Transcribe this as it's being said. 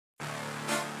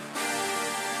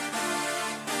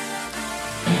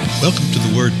Welcome to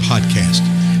the Word Podcast.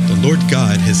 The Lord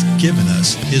God has given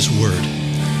us His Word.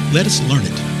 Let us learn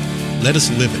it. Let us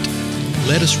live it.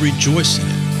 Let us rejoice in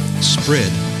it.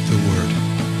 Spread the Word.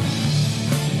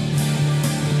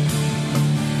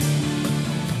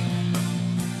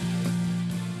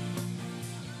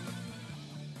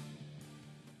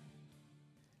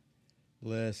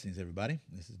 Blessings, everybody.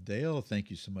 This is Dale.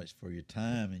 Thank you so much for your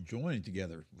time and joining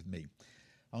together with me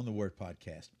on the Word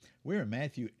Podcast. We're in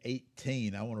Matthew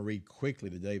 18. I want to read quickly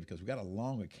today because we've got a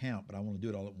long account, but I want to do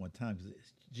it all at one time because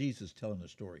it's Jesus telling the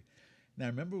story. Now,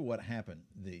 remember what happened.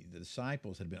 The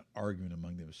disciples had been arguing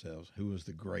among themselves who was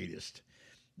the greatest.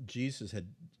 Jesus had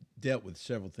dealt with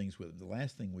several things with them. The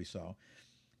last thing we saw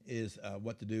is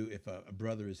what to do if a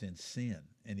brother is in sin,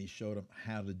 and he showed them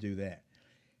how to do that.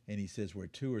 And he says, where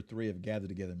two or three have gathered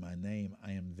together in my name,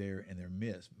 I am there in their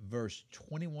midst. Verse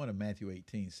 21 of Matthew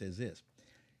 18 says this,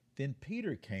 Then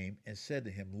Peter came and said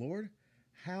to him, Lord,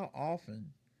 how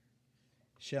often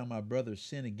shall my brother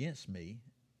sin against me,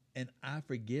 and I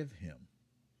forgive him?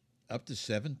 Up to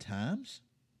 7 times?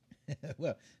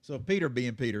 Well, so Peter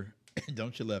being Peter,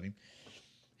 don't you love him?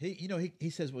 He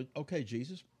says, well, okay,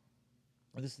 Jesus,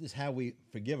 this is how we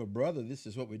forgive a brother. This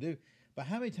is what we do. But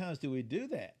how many times do we do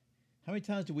that? How many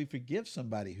times do we forgive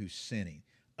somebody who's sinning?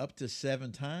 Up to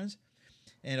 7 times?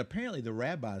 And apparently the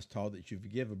rabbis taught that you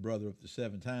forgive a brother up to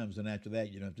 7 times, and after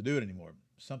that you don't have to do it anymore.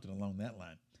 Something along that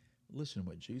line. Listen to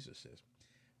what Jesus says.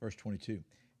 Verse 22,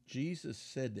 Jesus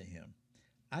said to him,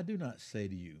 I do not say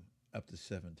to you up to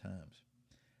 7 times,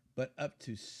 but up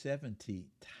to 70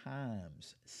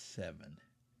 times 7.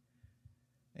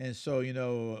 And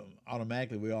so,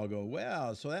 automatically we all go,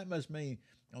 well, so that must mean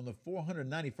on the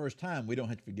 491st time we don't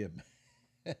have to forgive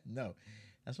him. No,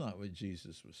 that's not what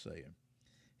Jesus was saying.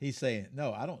 He's saying,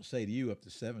 no, I don't say to you up to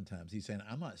 7 times. He's saying,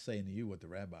 I'm not saying to you what the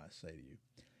rabbis say to you,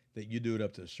 that you do it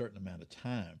up to a certain amount of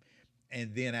time.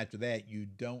 And then after that, you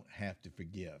don't have to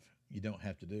forgive. You don't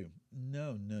have to do.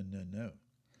 No.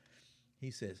 He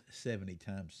says 70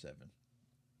 times 7.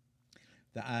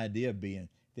 The idea being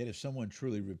that if someone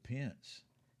truly repents,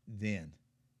 then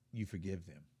you forgive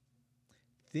them.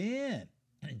 Then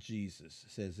Jesus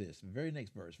says this, the very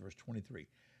next verse 23,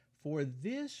 for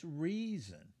this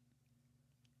reason.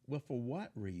 Well, for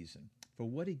what reason? For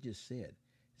what he just said,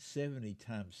 70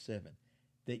 times 7,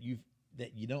 that you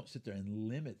don't sit there and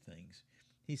limit things.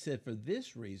 He said, for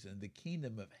this reason, the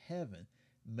kingdom of heaven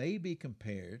may be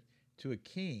compared to a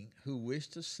king who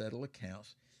wished to settle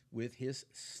accounts with his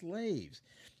slaves.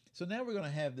 So now we're going to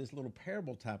have this little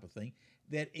parable type of thing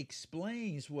that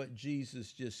explains what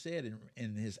Jesus just said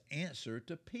in his answer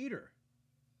to Peter.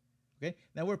 Okay,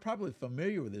 now we're probably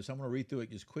familiar with this. I'm going to read through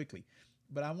it just quickly.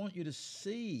 But I want you to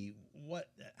see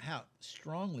how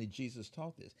strongly Jesus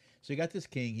taught this. So you got this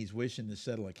king, he's wishing to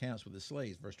settle accounts with his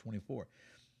slaves. Verse 24,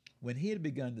 when he had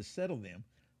begun to settle them,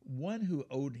 one who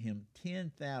owed him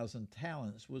 10,000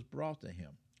 talents was brought to him.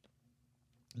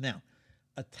 Now,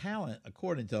 a talent,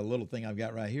 according to a little thing I've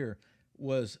got right here,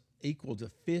 was equal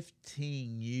to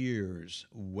 15 years'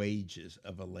 wages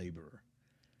of a laborer.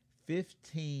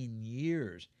 15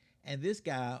 years. And this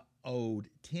guy owed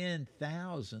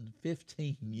 10,000,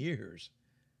 15 years.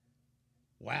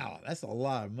 Wow, that's a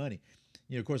lot of money.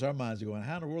 Of course, our minds are going,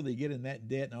 how in the world do you get in that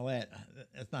debt and all that?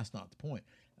 That's not the point.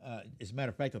 As a matter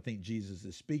of fact, I think Jesus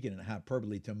is speaking in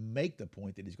hyperbole to make the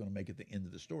point that he's going to make at the end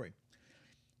of the story.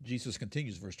 Jesus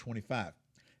continues, verse 25.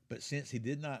 But since he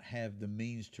did not have the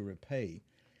means to repay,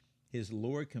 his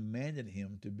Lord commanded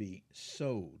him to be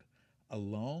sold,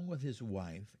 along with his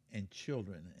wife and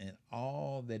children and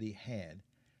all that he had,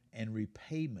 and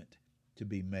repayment to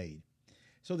be made.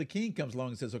 So the king comes along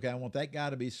and says, okay, I want that guy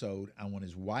to be sold. I want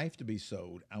his wife to be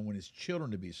sold. I want his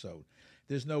children to be sold.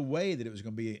 There's no way that it was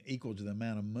going to be equal to the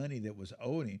amount of money that was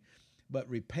owed him, but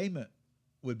repayment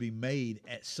would be made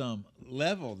at some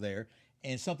level there,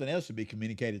 and something else would be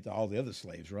communicated to all the other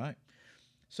slaves, right?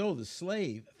 So the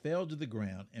slave fell to the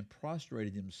ground and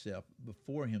prostrated himself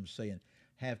before him, saying,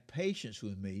 have patience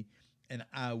with me, and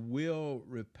I will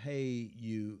repay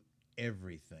you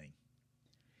everything.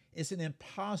 It's an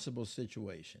impossible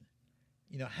situation.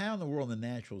 How in the world in the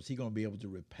natural is he going to be able to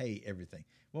repay everything?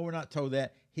 Well, we're not told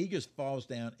that. He just falls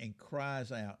down and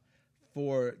cries out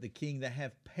for the king to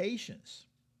have patience.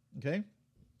 Okay?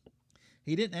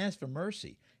 He didn't ask for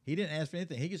mercy. He didn't ask for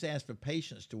anything. He just asked for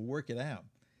patience to work it out.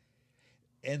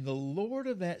 And the Lord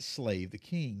of that slave, the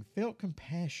king, felt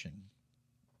compassion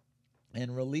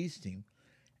and released him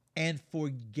and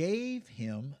forgave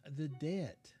him the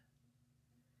debt.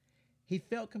 He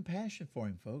felt compassion for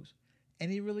him, folks, and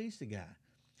he released the guy.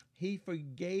 He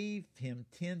forgave him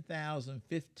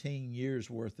 10,015 years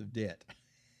worth of debt.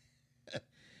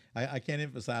 I can't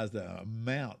emphasize the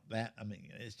amount that, I mean,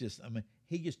 it's just, I mean,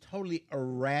 he just totally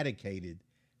eradicated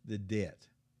the debt.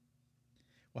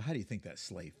 Well, how do you think that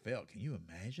slave felt? Can you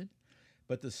imagine?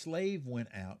 But the slave went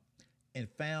out and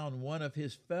found one of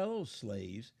his fellow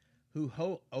slaves who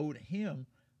owed him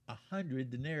 100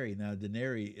 denarii. Now, a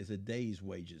denarii is a day's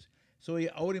wages. So he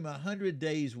owed him 100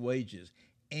 days' wages,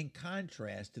 in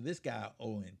contrast to this guy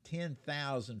owing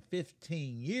 10,000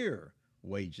 15-year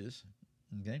wages.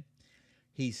 Okay?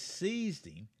 He seized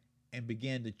him and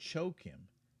began to choke him,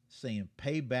 saying,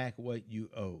 "Pay back what you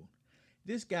owe."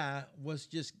 This guy was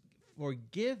just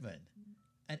forgiven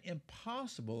an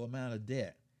impossible amount of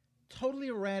debt, totally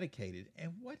eradicated.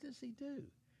 And what does he do?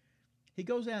 He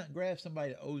goes out and grabs somebody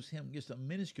that owes him just a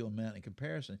minuscule amount in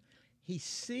comparison. He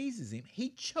seizes him, he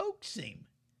chokes him,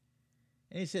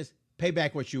 and he says, "Pay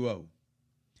back what you owe."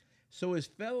 So his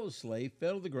fellow slave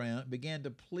fell to the ground, began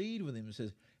to plead with him, and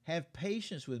says, "Have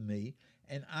patience with me,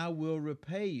 and I will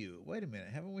repay you." Wait a minute,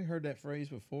 haven't we heard that phrase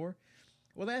before?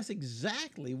 Well, that's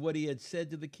exactly what he had said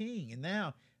to the king. And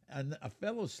now a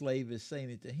fellow slave is saying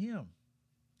it to him.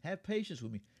 Have patience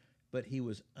with me. But he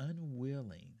was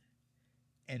unwilling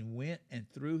and went and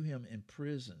threw him in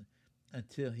prison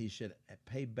until he should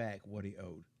pay back what he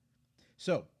owed.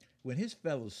 So when his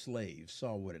fellow slaves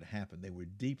saw what had happened, they were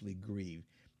deeply grieved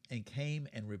and came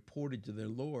and reported to their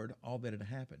Lord all that had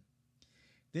happened.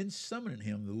 Then summoning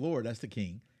him, the Lord, that's the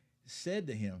king, said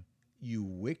to him, "You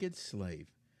wicked slave,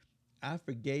 I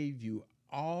forgave you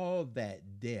all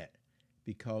that debt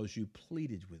because you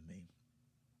pleaded with me.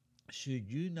 Should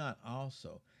you not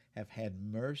also have had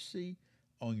mercy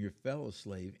on your fellow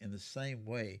slave in the same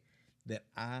way that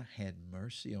I had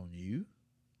mercy on you?"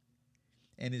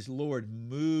 And his Lord,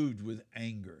 moved with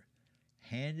anger,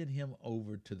 handed him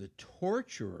over to the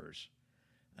torturers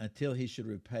until he should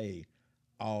repay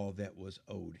all that was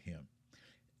owed him.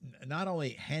 Not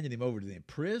only handed him over to the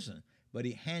prison, but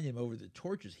he handed him over to the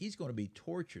torturers. He's going to be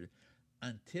tortured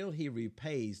until he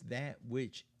repays that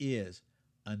which is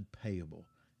unpayable.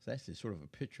 So that's just sort of a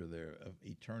picture there of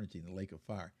eternity in the lake of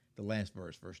fire. The last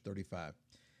verse, verse 35.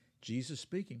 Jesus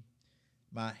speaking,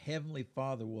 "My heavenly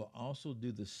Father will also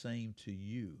do the same to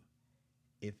you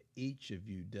if each of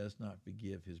you does not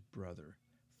forgive his brother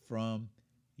from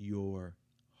your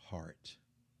heart."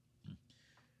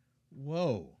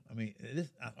 Whoa. I mean,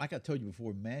 this, like I told you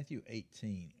before, Matthew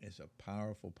 18 is a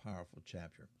powerful, powerful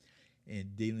chapter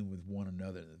in dealing with one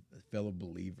another, the fellow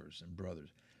believers and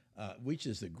brothers. Which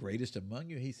is the greatest among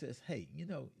you? He says, hey,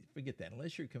 forget that.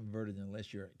 Unless you're converted,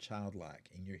 unless you're childlike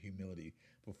in your humility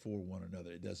before one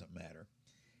another, it doesn't matter.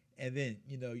 And then,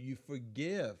 you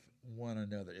forgive one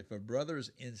another. If a brother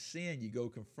is in sin, you go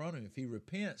confront him. If he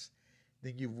repents,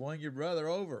 then you've won your brother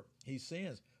over. He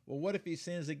sins. Well, what if he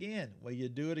sins again? Well, you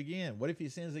do it again. What if he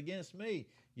sins against me?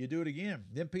 You do it again.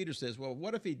 Then Peter says, well,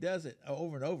 what if he does it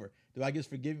over and over? Do I just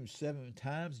forgive him 7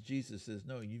 times? Jesus says,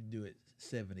 no, you do it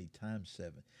 70 times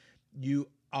 7. You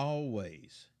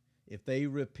always, if they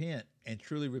repent and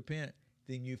truly repent,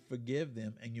 then you forgive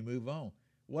them and you move on.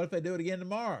 What if they do it again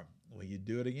tomorrow? Well, you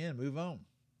do it again, move on.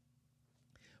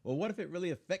 Well, what if it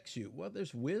really affects you? Well,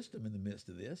 there's wisdom in the midst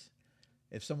of this.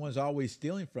 If someone's always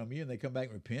stealing from you and they come back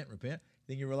and repent,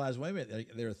 then you realize, wait a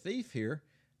minute, they're a thief here.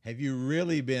 Have you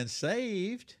really been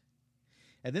saved?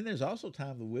 And then there's also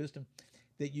time the wisdom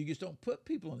that you just don't put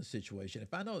people in a situation.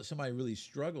 If I know that somebody really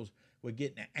struggles with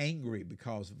getting angry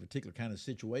because of a particular kind of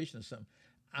situation or something,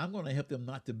 I'm going to help them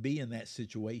not to be in that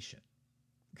situation.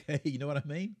 Okay, you know what I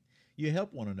mean? You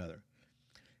help one another.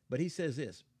 But he says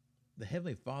this, the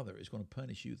Heavenly Father is going to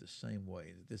punish you the same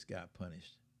way that this guy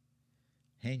punished.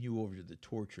 Hand you over to the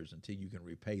torturers until you can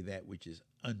repay that which is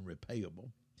unrepayable.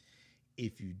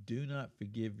 If you do not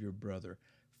forgive your brother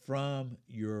from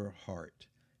your heart,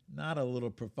 not a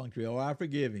little perfunctory, oh, I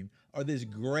forgive him, or this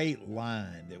great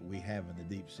line that we have in the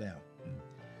Deep South.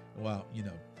 Well,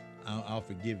 I'll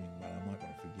forgive him, but I'm not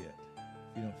going to forget.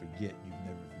 If you don't forget, you've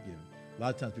never forgiven. A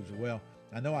lot of times people say, well,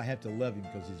 I know I have to love him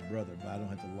because he's brother, but I don't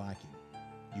have to like him.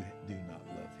 You do not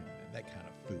love him. That kind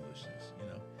of foolishness,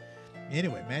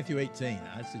 Anyway, Matthew 18,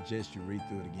 I suggest you read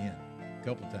through it again a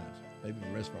couple of times, maybe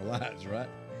the rest of our lives, right?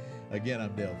 Again,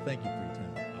 I'm Dale. Thank you for your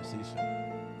time. I'll see you soon.